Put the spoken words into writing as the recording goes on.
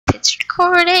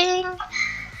recording.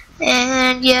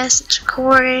 And yes, it's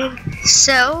recording.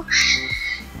 So,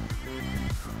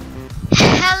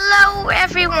 hello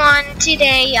everyone.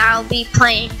 Today I'll be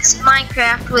playing some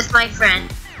Minecraft with my friend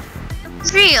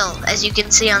Real, as you can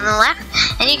see on the left.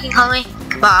 And you can call me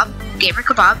Kebab, Gamer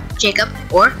Kebab, Jacob,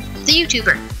 or the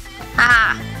YouTuber.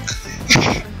 Haha.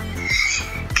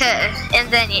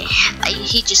 And then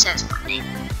he just has one name.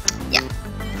 Yeah.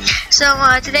 So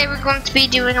today we're going to be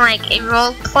doing like a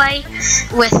role play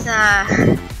with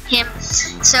him.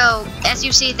 So as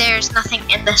you see, there's nothing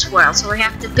in this world, so we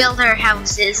have to build our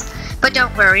houses. But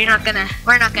don't worry,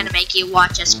 we're not gonna make you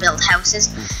watch us build houses,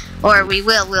 or we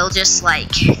will. We'll just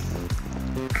like,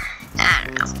 I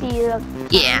don't know. Speed up.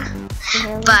 Yeah.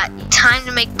 But time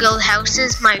to build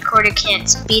houses. My recorder can't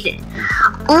speed it.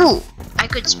 Ooh, I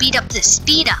could speed up the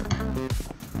speed up.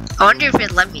 I wonder if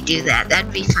it'd let me do that.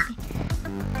 That'd be funny.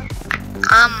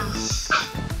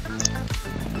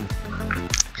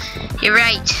 You're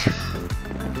right.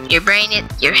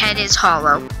 Your head is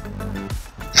hollow.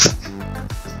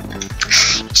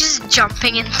 You're just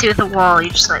jumping in through the wall.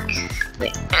 You're just like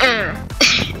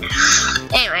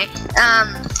Anyway,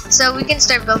 so we can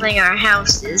start building our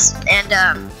houses, and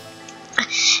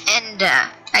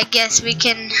I guess we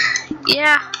can,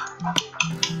 yeah.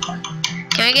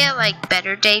 Can we get like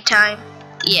better daytime?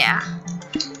 Yeah.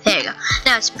 There you go.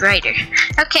 Now it's brighter.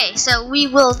 Okay, so we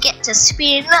will get to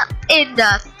speeding up in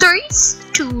the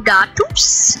 3s, 2 the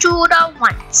 2s, 2 the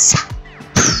 1s.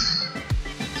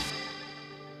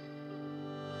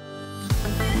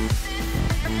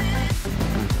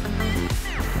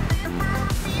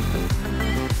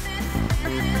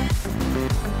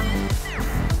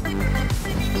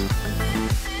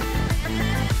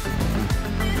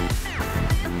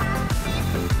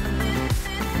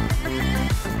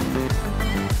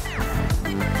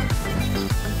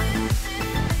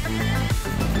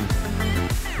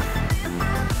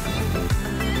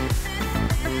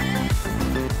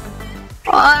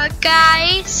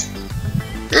 Guys,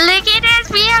 look at this.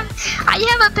 I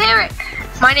have a parrot.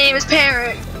 My name is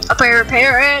Parrot. A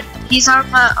parrot. He's on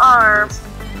my arm.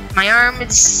 My arm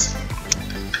is.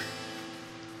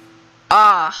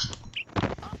 Oh.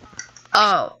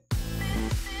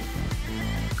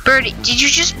 Birdie, did you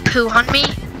just poo on me?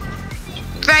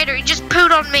 Ryder, you just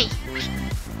pooed on me.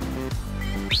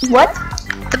 What?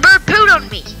 The bird pooed on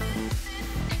me.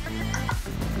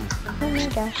 Oh my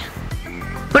gosh.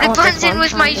 But it blends in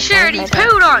with my shirt. He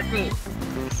pooed on me.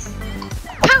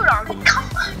 Pooed on me.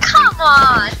 Come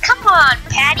on,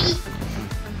 Patty.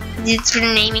 It's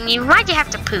been naming you. Why'd you have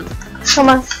to poop? Come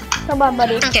on,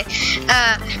 buddy. Okay.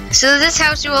 So this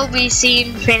house will be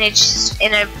seen finished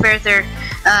in a further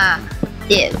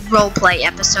roleplay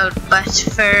episode. But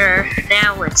for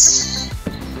now, it's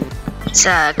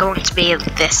going to be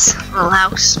this little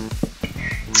house.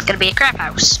 It's gonna be a crap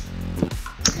house.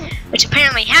 Which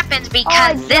apparently happens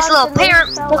because this little parrot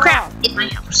will crap in my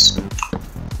house.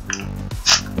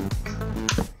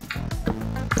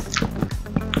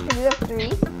 Do you have 3?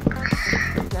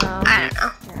 No. I don't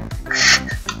know.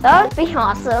 That would be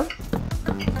awesome.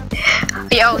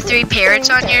 Yo, 3 parrots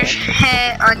on your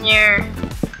head, on your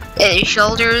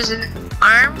shoulders and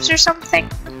arms or something.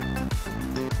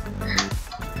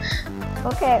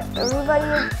 Okay,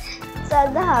 everybody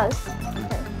inside the house.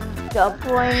 Go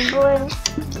boing boing.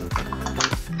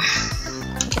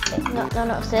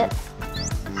 No, sit.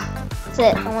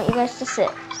 Sit, I want you guys to sit.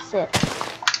 Sit.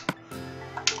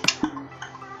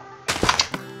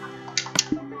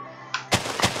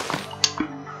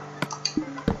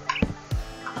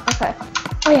 Okay.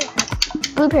 Oh yeah.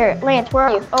 Blue parrot, Lance, where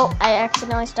are you? Oh, I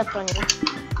accidentally stepped on you.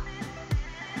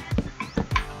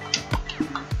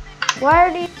 Why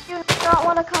do you not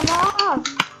want to come off?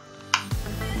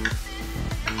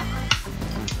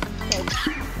 Okay,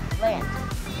 Lance.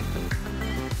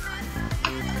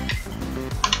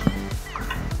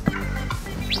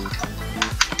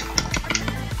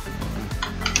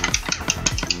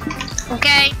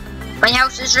 Okay, my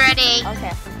house is ready.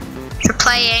 Okay. For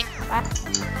playing. My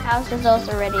house is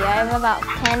also ready. I have about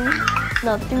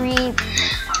 3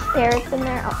 parrots in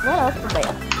there. Oh, what else is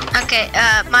there? Okay,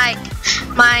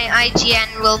 my IGN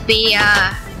will be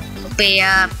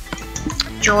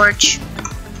George,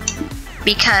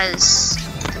 because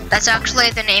that's actually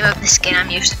the name of the skin I'm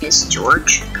using is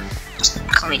George. Just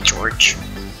call me George.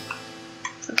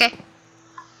 Okay.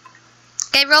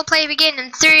 Okay, roleplay begin in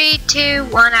 3, 2,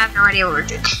 1. I have no idea what we're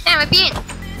doing. Anyway, begin.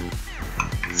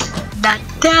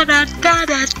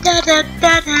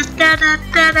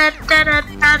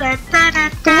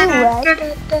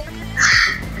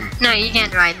 No, you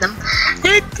can't ride them.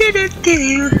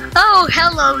 Oh,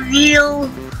 hello, Neil.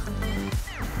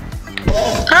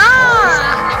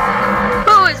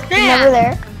 never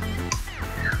there.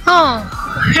 Oh,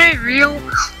 hey Real.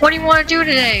 What do you want to do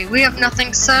today? We have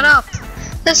nothing set up.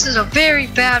 This is a very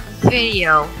bad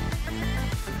video.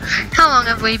 How long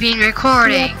have we been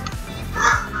recording?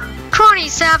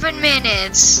 27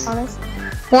 minutes. Honest.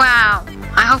 Wow.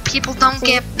 I hope people don't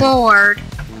get bored.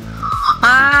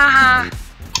 Ah,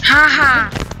 ha ha.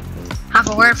 I have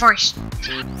a weird voice.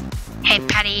 Hey,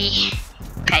 Patty.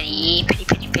 Patty.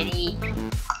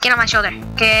 Get on my shoulder.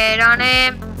 Get on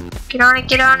it. Get on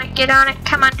it.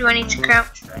 Come on, do I need to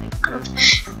crouch?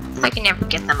 I can never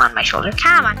get them on my shoulder.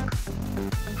 Come on.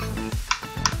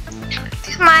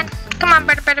 Come on,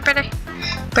 birdie. Birdie.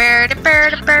 Where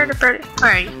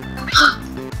are you?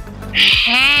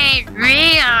 Hey,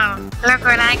 Real. Look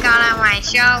what I got on my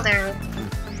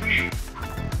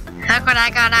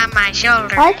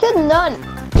shoulder. I could none.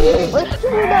 Real,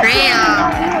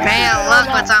 look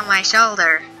what's on my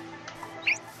shoulder.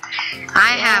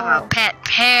 I have a pet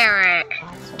parrot.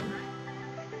 Awesome.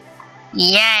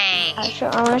 Yay.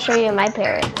 I want to show you my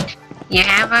parrot. You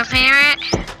have a parrot?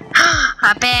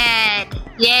 A bed.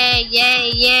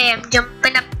 Yay. I'm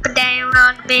jumping up and down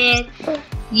on the bed.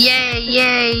 Yay.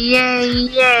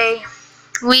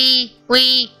 Wee.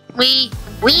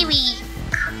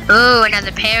 Ooh,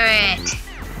 another parrot.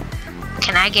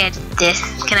 Can I get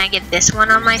this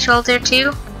one on my shoulder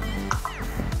too?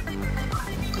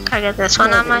 Can I get this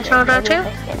one on my shoulder too?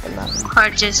 Or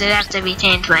does it have to be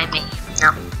tamed by me?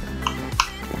 No.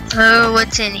 Oh,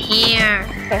 what's in here?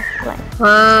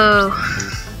 Whoa.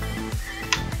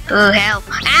 Oh, help.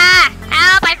 Ah!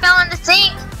 Help! I fell in the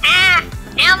sink! Ah!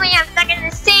 Help me, I'm stuck in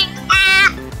the sink!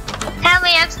 Ah! Help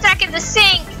me, I'm stuck in the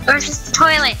sink! Or is this the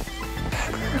toilet?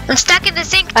 I'm stuck in the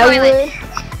sink toilet!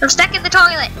 I'm stuck in the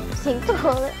toilet! Sink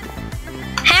toilet.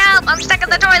 Help! I'm stuck in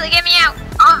the toilet! Get me out!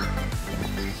 Oh!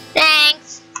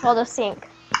 Thanks! Hold the sink.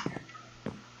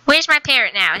 Where's my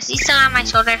parrot now? Is he still on my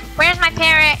shoulder? Where's my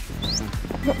parrot?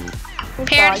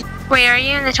 Parrot, where are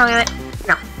you? In the toilet?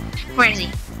 No. Where is he?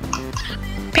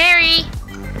 Perry!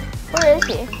 Where is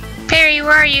he? Perry,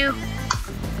 where are you?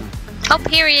 Oh,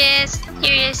 here he is.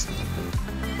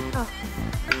 Oh.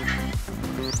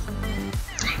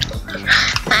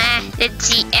 Let's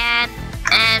see, and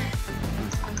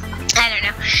I don't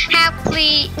know.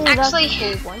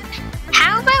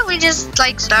 How about we just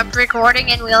like stop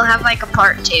recording and we'll have like a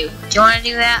part 2? Do you want to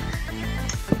do that?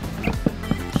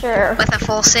 Sure. With a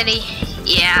full city?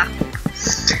 Yeah.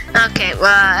 Okay,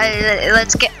 well,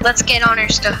 let's get on our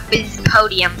stuff with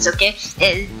podiums, okay?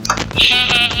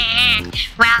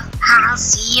 Well, I'll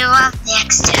see you all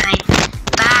next time.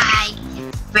 Bye.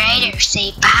 Raider,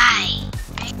 say bye.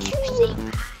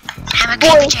 I'm a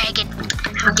creepy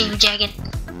dragon.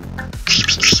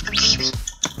 Creepy.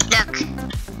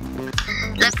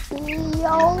 Look.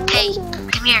 Hey,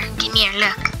 come here.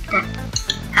 Look.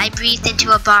 I breathed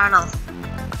into a bottle.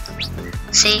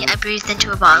 See, I breathed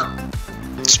into a bottle.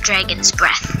 It's dragon's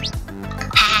breath.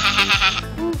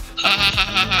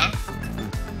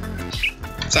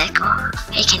 Is that cool?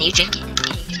 Hey, can you drink it?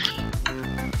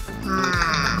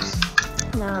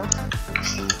 No.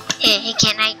 Hey,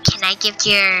 can I give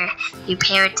your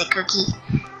parrot a cookie?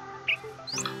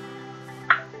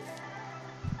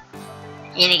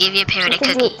 I'm gonna give your parrot a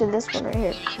cookie. To this one right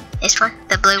here. This one?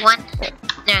 The blue one?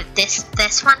 No,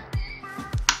 this one?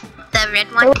 The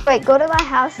red one? Wait, go to my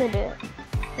house and do it.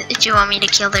 Do you want me to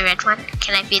kill the red one?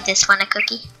 Can I feed this one a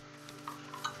cookie?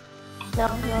 No,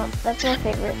 that's my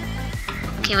favorite.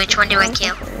 Okay, which one do I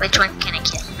kill? Which one can I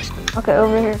kill? Okay,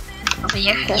 over here. Over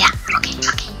here? Okay. Yeah, okay.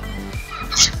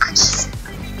 Some cookies.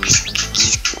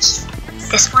 Cookies.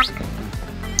 This one?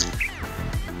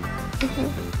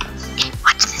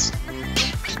 Watch this.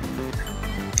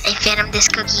 I fed him this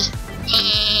cookie.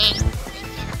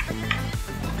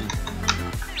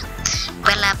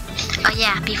 Well, oh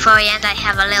yeah, before we end, I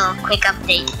have a little quick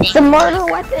update thing. It's a murder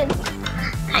weapon.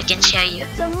 I can show you.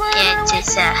 It's a murder Yeah,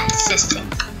 it's this thing.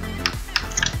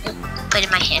 Put it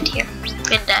in my hand here.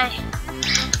 And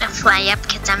I fly up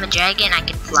because I'm a dragon. I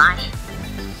can fly.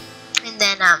 And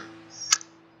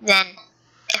then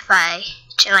if I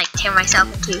like turn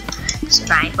myself into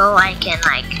survival, I can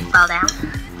like fall down.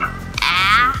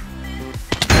 Ah!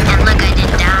 And look, I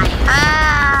didn't die.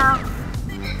 Oh!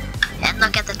 And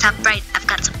look at the top right, I've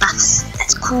got some buffs.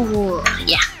 That's cool.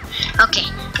 Yeah. Okay.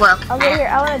 Well. Over here,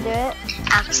 I wanna do it.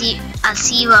 I'll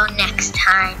see you all next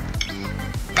time.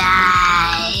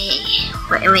 Bye.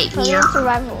 Wait, Real.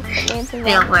 Survival.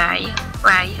 Real, where are you?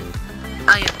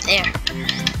 Oh, you're up there.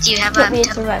 Do you have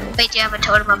Wait, do you have a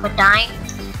totem of undying?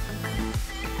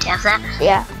 Do you have that?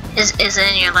 Yeah. Is it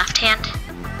in your left hand?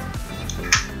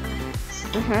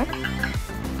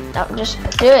 No, just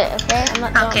do it, okay? I'm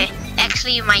not done. Okay. X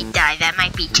Actually, you might die. That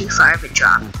might be too far of a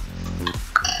drop.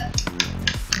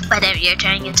 But if you're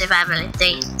turning in survival in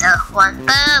 3, 2, 1,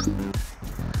 boom!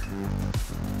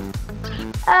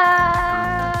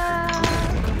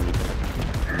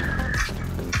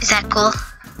 Is that cool?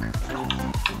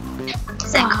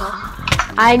 Is that cool?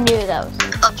 I knew that was.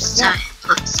 Oops, sorry.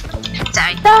 Oops.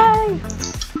 Sorry. Die!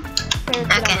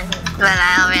 Okay. Well,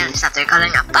 I'll really start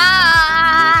recording now.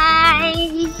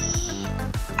 Bye!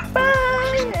 Bye!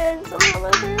 And some of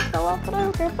us fell off the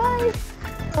okay, bye!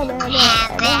 And that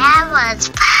was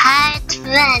part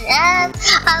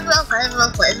 1 of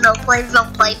roleplay.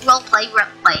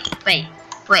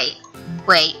 Wait.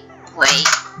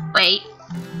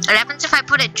 What happens if I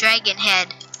put a dragon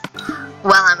head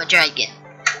while I'm a dragon?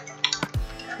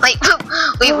 Wait,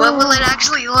 what will it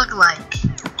actually look like?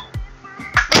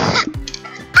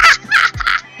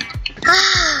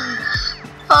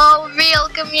 Oh, real,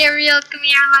 come here, look.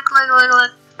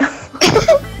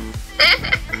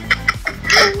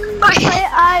 My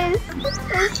eyes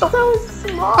are so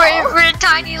small. We're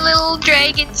tiny little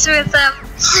dragons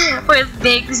with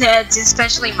big heads,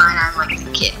 especially mine. I'm like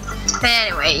a kid. But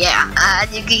anyway, yeah.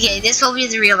 Okay, this will be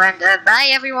the real end. Bye,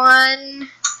 everyone.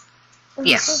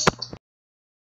 Yeah.